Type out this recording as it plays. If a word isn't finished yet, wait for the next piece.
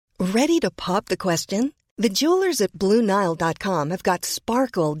Ready to pop the question? The jewelers at BlueNile.com have got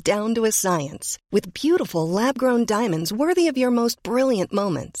sparkle down to a science with beautiful lab-grown diamonds worthy of your most brilliant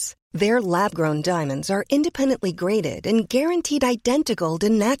moments. Their lab-grown diamonds are independently graded and guaranteed identical to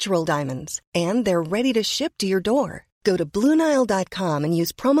natural diamonds, and they're ready to ship to your door. Go to BlueNile.com and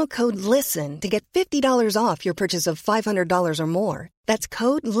use promo code LISTEN to get $50 off your purchase of $500 or more. That's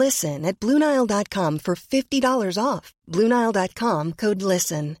code LISTEN at BlueNile.com for $50 off. BlueNile.com, code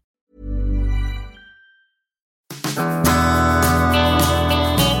LISTEN.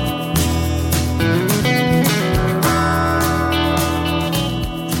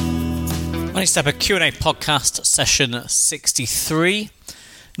 Money Stepper Q&A podcast session 63.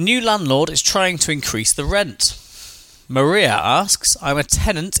 New landlord is trying to increase the rent. Maria asks, I'm a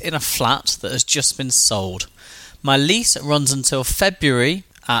tenant in a flat that has just been sold. My lease runs until February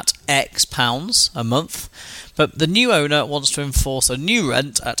at X pounds a month, but the new owner wants to enforce a new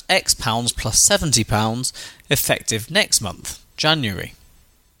rent at X pounds plus £70 effective next month, January.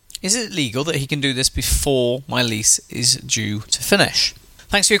 Is it legal that he can do this before my lease is due to finish?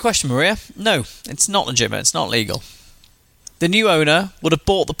 Thanks for your question, Maria. No, it's not legitimate, it's not legal. The new owner would have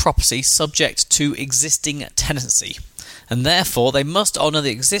bought the property subject to existing tenancy, and therefore they must honour the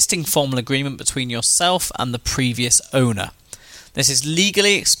existing formal agreement between yourself and the previous owner. This is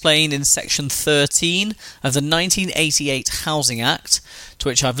legally explained in Section 13 of the 1988 Housing Act, to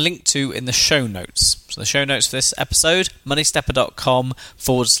which I've linked to in the show notes. So the show notes for this episode,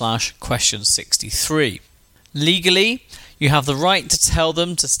 moneystepper.com/question 63. Legally, you have the right to tell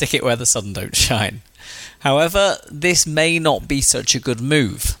them to stick it where the sun don't shine. However, this may not be such a good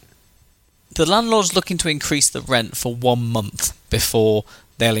move. The landlord's looking to increase the rent for 1 month before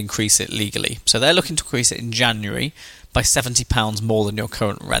they'll increase it legally. So they're looking to increase it in January by £70 more than your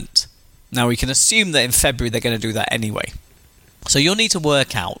current rent. Now we can assume that in February they're going to do that anyway. So you'll need to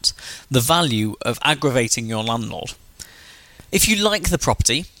work out the value of aggravating your landlord. If you like the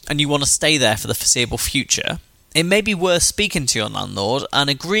property and you want to stay there for the foreseeable future, it may be worth speaking to your landlord and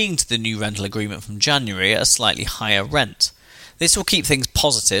agreeing to the new rental agreement from January at a slightly higher rent. This will keep things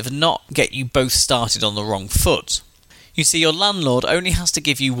positive and not get you both started on the wrong foot. You see, your landlord only has to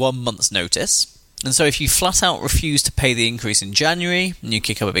give you 1 month's notice, and so if you flat out refuse to pay the increase in January and you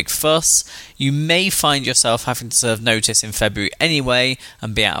kick up a big fuss, you may find yourself having to serve notice in February anyway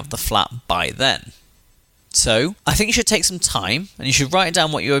and be out of the flat by then. So, I think you should take some time and you should write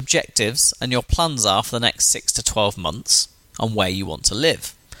down what your objectives and your plans are for the next 6 to 12 months and where you want to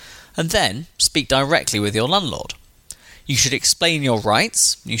live. And then, speak directly with your landlord. You should explain your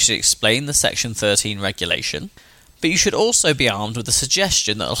rights, you should explain the Section 13 regulation, but you should also be armed with a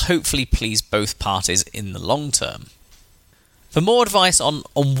suggestion that will hopefully please both parties in the long term. For more advice on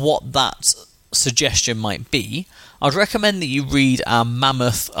what that suggestion might be, I'd recommend that you read our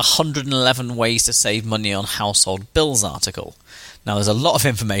mammoth 111 Ways to Save Money on Household Bills article. Now there's a lot of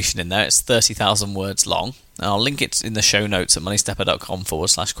information in there, it's 30,000 words long, and I'll link it in the show notes at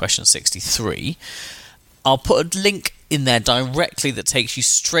moneystepper.com/question 63. I'll put a link in there directly that takes you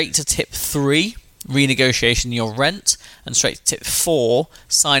straight to tip 3, renegotiating your rent, and straight to tip 4,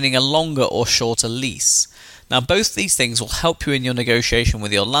 signing a longer or shorter lease. Now both these things will help you in your negotiation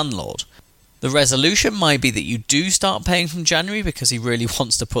with your landlord. The resolution might be that you do start paying from January because he really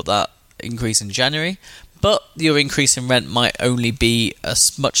wants to put that increase in January, but your increase in rent might only be a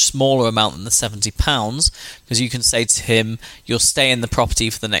much smaller amount than the £70 because you can say to him, you'll stay in the property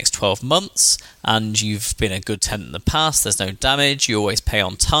for the next 12 months and you've been a good tenant in the past, there's no damage, you always pay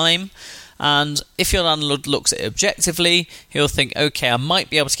on time. And if your landlord looks at it objectively, he'll think, okay, I might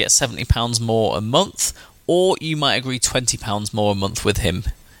be able to get £70 more a month, or you might agree £20 more a month with him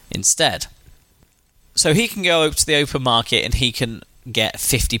instead. So he can go over to the open market and he can get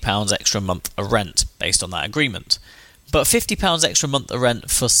 £50 extra a month of rent based on that agreement. But £50 extra a month of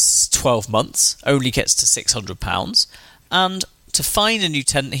rent for 12 months only gets to £600. And to find a new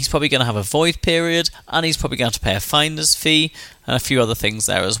tenant, he's probably going to have a void period and he's probably going to pay a finder's fee and a few other things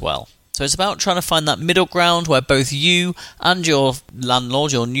there as well. So it's about trying to find that middle ground where both you and your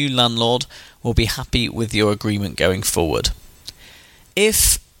landlord, your new landlord, will be happy with your agreement going forward.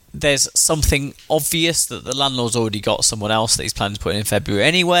 If there's something obvious that the landlord's already got someone else that he's planning to put in February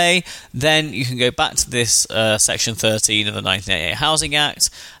anyway, then you can go back to this Section 13 of the 1988 Housing Act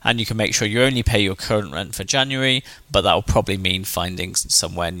and you can make sure you only pay your current rent for January, but that will probably mean finding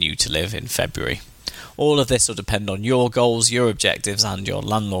somewhere new to live in February. All of this will depend on your goals, your objectives, and your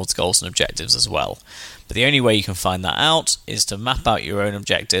landlord's goals and objectives as well. But the only way you can find that out is to map out your own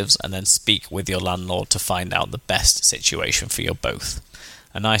objectives and then speak with your landlord to find out the best situation for you both.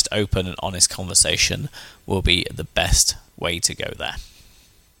 A nice, open and honest conversation will be the best way to go there.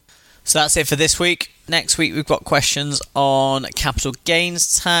 So that's it for this week. Next week we've got questions on capital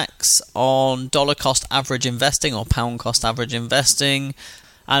gains tax, on dollar cost average investing or pound cost average investing,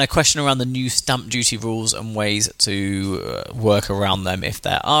 and a question around the new stamp duty rules and ways to work around them if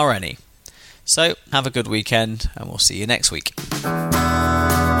there are any. So have a good weekend and we'll see you next week.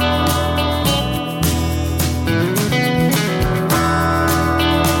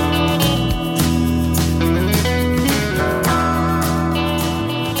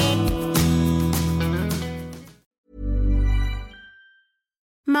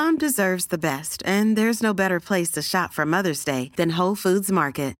 Mom deserves the best, and there's no better place to shop for Mother's Day than Whole Foods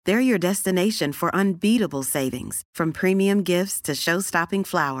Market. They're your destination for unbeatable savings, from premium gifts to show-stopping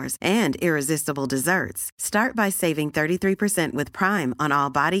flowers and irresistible desserts. Start by saving 33% with Prime on all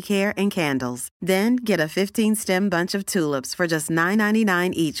body care and candles. Then get a 15-stem bunch of tulips for just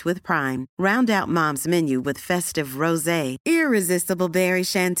 $9.99 each with Prime. Round out Mom's menu with festive rosé, irresistible berry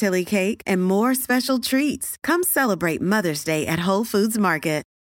chantilly cake, and more special treats. Come celebrate Mother's Day at Whole Foods Market.